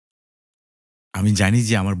আমি জানি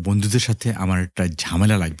যে আমার বন্ধুদের সাথে আমার একটা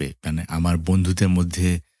ঝামেলা লাগবে। মানে আমার বন্ধুদের মধ্যে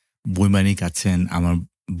বৈমানিক আছেন, আমার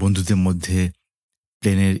বন্ধুদের মধ্যে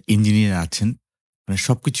প্লেনের ইঞ্জিনিয়ার আছেন। মানে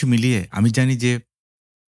সবকিছু মিলিয়ে আমি জানি যে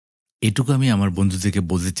এটুকু আমি আমার বন্ধুদেরকে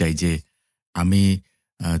বলতে চাই যে, আমি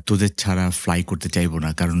তোদের ছাড়া ফ্লাই করতে চাইব না।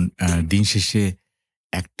 কারণ দিন শেষে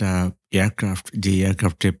একটা এয়ারক্রাফট যে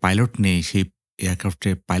এয়ারক্রাফটের পাইলট নেই, সেই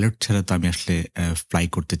এয়ারক্রাফটের পাইলট ছাড়া তো আমি আসলে ফ্লাই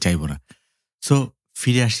করতে চাইব না। সো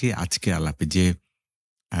ফিরে আসি আজকের আলাপে যে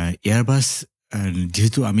Airbus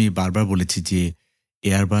যেহেতু আমি বারবার বলেছি যে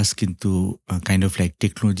Airbus কিন্তু কাইন্ড অফ লাইক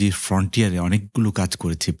টেকনোলজির ফ্রন্টিয়ারে অনেকগুলো কাজ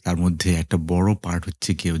করেছে। তার মধ্যে একটা বড় পার্ট হচ্ছে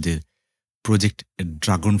গিয়ে ওদের প্রজেক্ট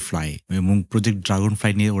ড্রাগনফ্লাই এবং প্রজেক্ট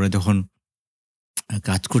ড্রাগনফ্লাই নিয়ে ওরা যখন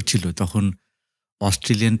কাজ করছিল তখন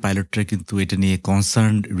অস্ট্রেলিয়ান পাইলটরা কিন্তু এটা নিয়ে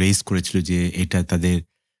কনসার্ন রেইজ করেছিল যে এটা তাদের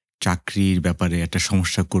চাকরির ব্যাপারে একটা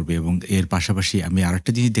সমস্যা করবে এবং এর পাশাপাশি আমি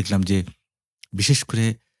আরেকটা জিনিস দেখলাম যে বিশেষ করে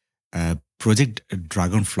আ প্রজেক্ট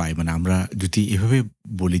ড্রাগনফ্লাই মানে আমরা যদি এভাবে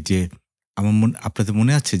বলি যে আপনাদের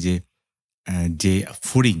মনে আছে যে যে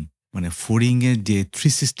ফড়িং মানে ফড়িং এর যে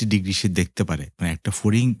 360 ডিগ্রি সে দেখতে পারে। মানে একটা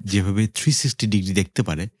ফড়িং যেভাবে 360 ডিগ্রি দেখতে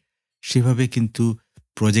পারে, সেভাবে কিন্তু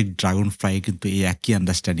প্রজেক্ট ড্রাগনফ্লাই কিন্তু এই একই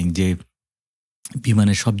আন্ডারস্ট্যান্ডিং যে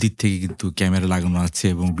বিমানের সব দিক থেকে কিন্তু ক্যামেরা লাগানো আছে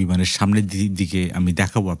এবং বিমানের সামনের দিকে আমি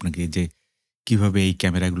দেখাবো আপনাকে যে কিভাবে এই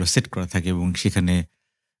ক্যামেরাগুলো সেট করা থাকে এবং সেখানে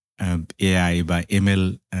আ এআই বা এমএল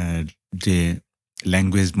যে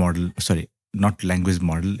language model sorry not language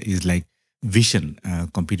model is like vision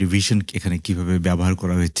computer vision এখানে কিভাবে ব্যবহার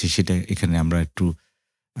করা হয়েছে সেটা এখানে আমরা একটু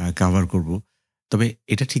কভার করব। তবে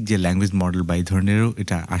এটা ঠিক যে ল্যাঙ্গুয়েজ মডেল বা এই ধরনেরও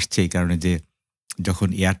এটা আসছে এই কারণে যে যখন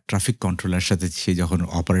এয়ার ট্রাফিক কন্ট্রোলার সাথে সে যখন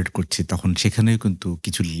অপারেট করছে তখন সেখানেও কিন্তু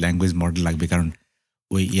কিছু ল্যাঙ্গুয়েজ মডেল লাগবে। কারণ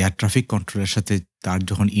ওই এয়ার ট্রাফিক কন্ট্রোলার সাথে তার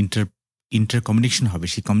যখন ইন্টার কমিউনিকেশন হবে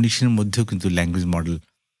সেই কমিউনিকেশনের মধ্যেও কিন্তু ল্যাঙ্গুয়েজ মডেল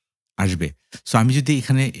আসবে। সো আমি যদি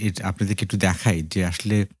এখানে আপনাদেরকে একটু দেখাই যে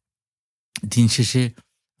আসলে দিন শেষে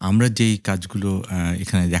আমরা যেই কাজগুলো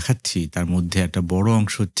এখানে দেখাচ্ছি তার মধ্যে একটা বড়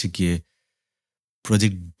অংশ হচ্ছে গিয়ে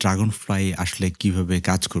প্রজেক্ট ড্রাগনফ্লাই আসলে কিভাবে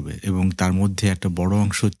কাজ করবে এবং তার মধ্যে একটা বড়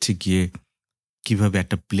অংশ হচ্ছে গিয়ে কিভাবে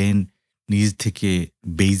একটা প্লেন নিজ থেকে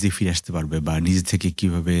বেইজে ফিরে আসতে পারবে বা নিজ থেকে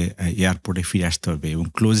কিভাবে এয়ারপোর্টে ফিরে আসতে পারবে এবং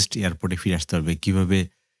ক্লোজড এয়ারপোর্টে ফিরে আসতে পারবে। কিভাবে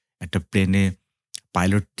একটা প্লেনে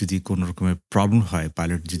পাইলট যদি কোনো রকমের প্রবলেম হয়,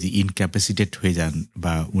 পাইলট যদি ইনক্যাপাসিটেট হয়ে যান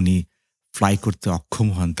বা উনি ফ্লাই করতে অক্ষম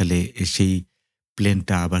হন, তাহলে সেই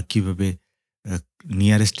প্লেনটা আবার কিভাবে আ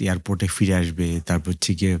নিয়ারেস্ট এয়ারপোর্টে ফিরে আসবে। তারপর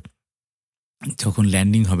হচ্ছে গিয়ে যখন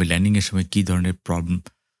ল্যান্ডিং হবে, ল্যান্ডিং এর সময় কি ধরনের প্রবলেম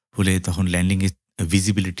হলে তখন ল্যান্ডিং এর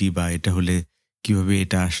ভিজিবিলিটি বা এটা হলে কিভাবে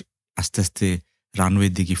এটা আস্তে, আস্তে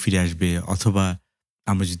রানওয়ের দিকে ফিরে আসবে অথবা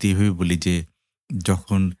আমরা যদি এভাবে বলি যে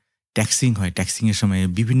যখন ট্যাক্সিং হয়, ট্যাক্সিং এর সময়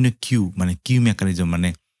বিভিন্ন কিউ মানে কিউ মেকানিজম মানে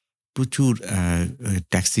প্রচুর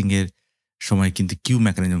ট্যাক্সিং এর সময় কিন্তু কিউ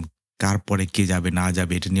মেকানিজম কার পরে কে যাবে না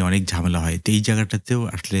যাবে এটা নিয়ে অনেক ঝামেলা হয়। তো এই জায়গাটাতেও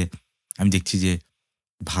আসলে আমি দেখছি যে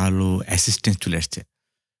ভালো অ্যাসিস্ট্যান্স চলে আসছে।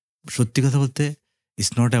 সত্যি কথা বলতে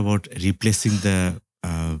it's not about replacing the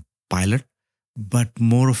pilot but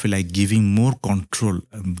more of like giving more control,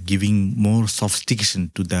 giving more sophistication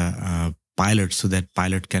to the pilot so that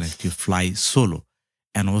pilot can actually fly solo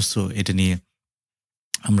and also এটা নিয়ে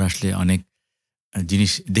আমরা আসলে অনেক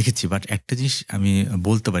জিনিস দেখেছি বাট একটা জিনিস আমি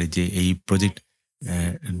বলতে পারি যে এই প্রজেক্ট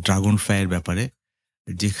ড্রাগন ফ্লাই এর ব্যাপারে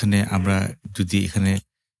যেখানে আমরা যদি এখানে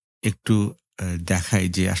একটু দেখাই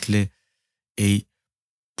যে আসলে এই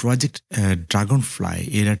প্রজেক্ট ড্রাগনফ্লাই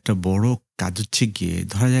এর একটা বড় কাজ হচ্ছে গিয়ে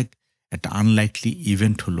ধরা যাক একটা আনলাইকলি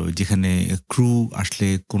ইভেন্ট হলো যেখানে ক্রু আসলে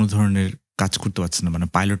কোনো ধরনের কাজ করতে পারছে না মানে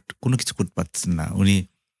পাইলট কোনো কিছু করতে পারছেন না উনি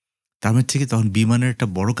তার হচ্ছে কি তখন বিমানের একটা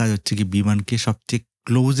বড় কাজ হচ্ছে কি বিমানকে সবচেয়ে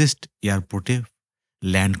ক্লোজেস্ট এয়ারপোর্টে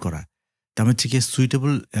ল্যান্ড করা তার হচ্ছে কি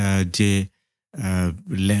সুইটেবল যে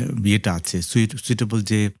ইয়েটা আছে সুইটেবল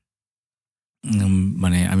যে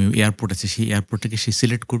মানে আমি এয়ারপোর্ট আছে সেই এয়ারপোর্টটাকে সে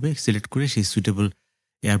সিলেক্ট করবে সিলেক্ট করে সেই সুইটেবল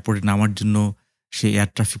এয়ারপোর্টে নামার জন্য সে এয়ার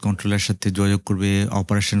ট্রাফিক কন্ট্রোলার সাথে যোগাযোগ করবে,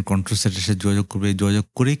 অপারেশন কন্ট্রোল সেন্টারের সাথে যোগাযোগ করবে। যোগাযোগ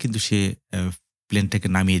করেই কিন্তু সে প্লেনটাকে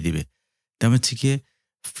নামিয়ে দিবে। তার মানে হচ্ছে গিয়ে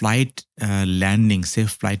ফ্লাইট ল্যান্ডিং, সেফ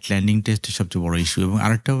ফ্লাইট ল্যান্ডিংটা হচ্ছে সবচেয়ে বড় ইস্যু এবং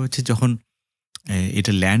আরেকটা হচ্ছে যখন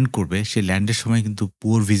এটা ল্যান্ড করবে, সে ল্যান্ডের সময় কিন্তু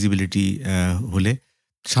পুয়ার ভিজিবিলিটি হলে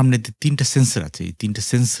সামনে ৩ টা সেন্সর আছে। এই ৩ টা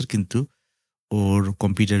সেন্সর কিন্তু ওর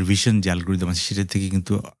কম্পিউটার ভিশন যে অ্যালগরিদম আছে সেটা থেকে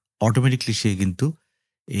কিন্তু অটোমেটিক্যালি সে কিন্তু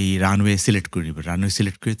এই রানওয়ে সিলেক্ট করে নিবে। রানওয়ে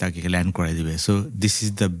সিলেক্ট করে তাকে ল্যান্ড করায় দিবে। So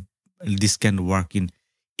this can work in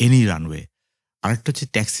any runway. আরেকটা হচ্ছে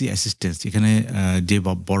ট্যাক্সি অ্যাসিস্ট্যান্স। এখানে যে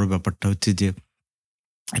বড় ব্যাপারটা হচ্ছে যে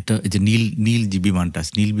একটা এই যে নীল যে বিমানটা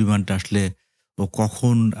আছে, নীল বিমানটা আসলে ও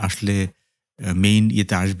কখন আসলে মেইন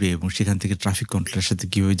ইয়েতে আসবে এবং সেখান থেকে ট্রাফিক কন্ট্রোলের সাথে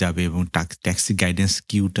কিভাবে যাবে এবং ট্যাক্সি গাইডেন্স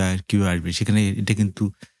কিউটা কিভাবে আসবে সেখানে এটা কিন্তু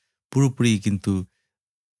পুরোপুরি কিন্তু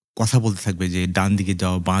কথা বলতে থাকবে যে ডান দিকে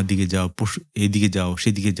যাও, বাঁ দিকে যাও, এদিকে যাও,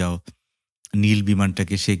 সেদিকে যাও। নীল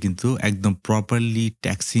বিমানটাকে সে কিন্তু একদম প্রপারলি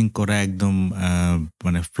ট্যাক্সিং করা একদম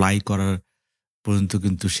মানে ফ্লাই করার পর্যন্ত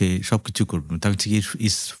কিন্তু সে সবকিছু করবে। তার হচ্ছে গিয়ে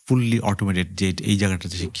ইস ফুললি অটোমেটেড যে এই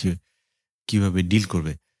জায়গাটাতে সে কিভাবে ডিল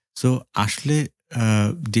করবে। সো আসলে আ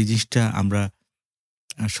যে জিনিসটা আমরা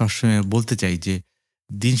সবসময় বলতে চাই যে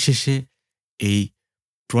দিন শেষে এই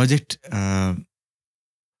প্রজেক্ট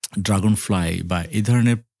ড্রাগনফ্লাই বা এই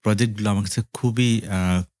ধরনের প্রজেক্টগুলো আমার কাছে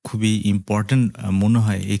খুবই ইম্পোর্টেন্ট মনে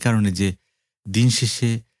হয় এই কারণে যে দিন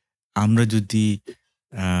শেষে আমরা যদি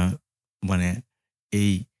আ মানে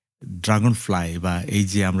এই ড্রাগনফ্লাই বা এই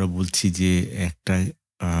যে আমরা বলছি যে একটা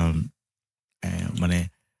আম মানে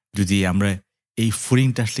যদি আমরা এই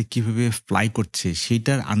ফড়িংটা আসলে কিভাবে ফ্লাই করছে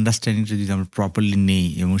সেইটার আন্ডারস্ট্যান্ডিংটা যদি আমরা প্রপারলি নেই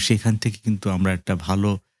এবং সেখান থেকে কিন্তু আমরা একটা ভালো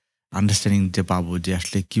আন্ডারস্ট্যান্ডিং দিতে পাবো যে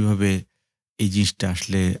আসলে কিভাবে এই জিনিসটা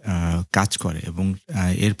আসলে কাজ করে এবং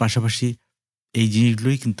এর পাশাপাশি এই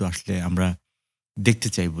জিনিসগুলোই কিন্তু আসলে আমরা দেখতে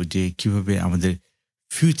চাইবো যে কিভাবে আমাদের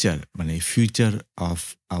future of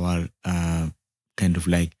our kind of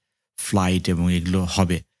like flight এবং এগুলো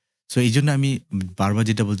হবে। সো এইজন্য আমি বারবার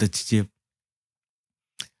যেটা বলতে চাচ্ছি যে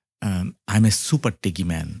I M A super টেকি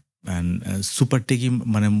man. Super টেকি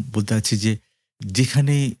মানে বলতে চাচ্ছি যে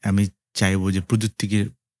যেখানেই আমি চাইবো যে প্রযুক্তিকে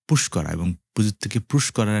পুশ করা এবং প্রযুক্তিকে পুশ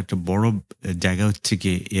করার একটা বড় জায়গা হচ্ছে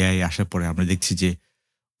গিয়ে এআই আসার পরে আমরা দেখছি যে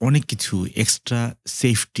অনেক কিছু extra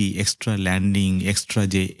safety, extra landing,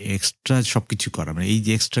 extra সবকিছু করা। মানে এই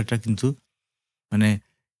যে এক্সট্রাটা কিন্তু মানে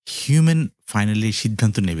হিউম্যান ফাইনালি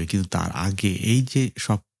সিদ্ধান্ত নেবে। কিন্তু তার আগে এই যে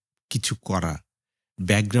সবকিছু করা,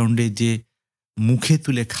 ব্যাকগ্রাউন্ডে যে মুখে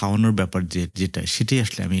তুলে খাওয়ানোর ব্যাপার যেটা সেটাই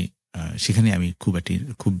আসলে আমি সেখানে আমি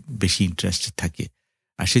খুব বেশি ইন্টারেস্টেড থাকি।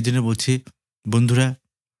 আর সেজন্য বলছি বন্ধুরা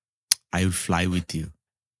I will fly with you।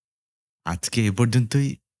 আজকে এ পর্যন্তই।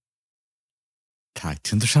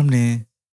 থাকছেন তো সামনে।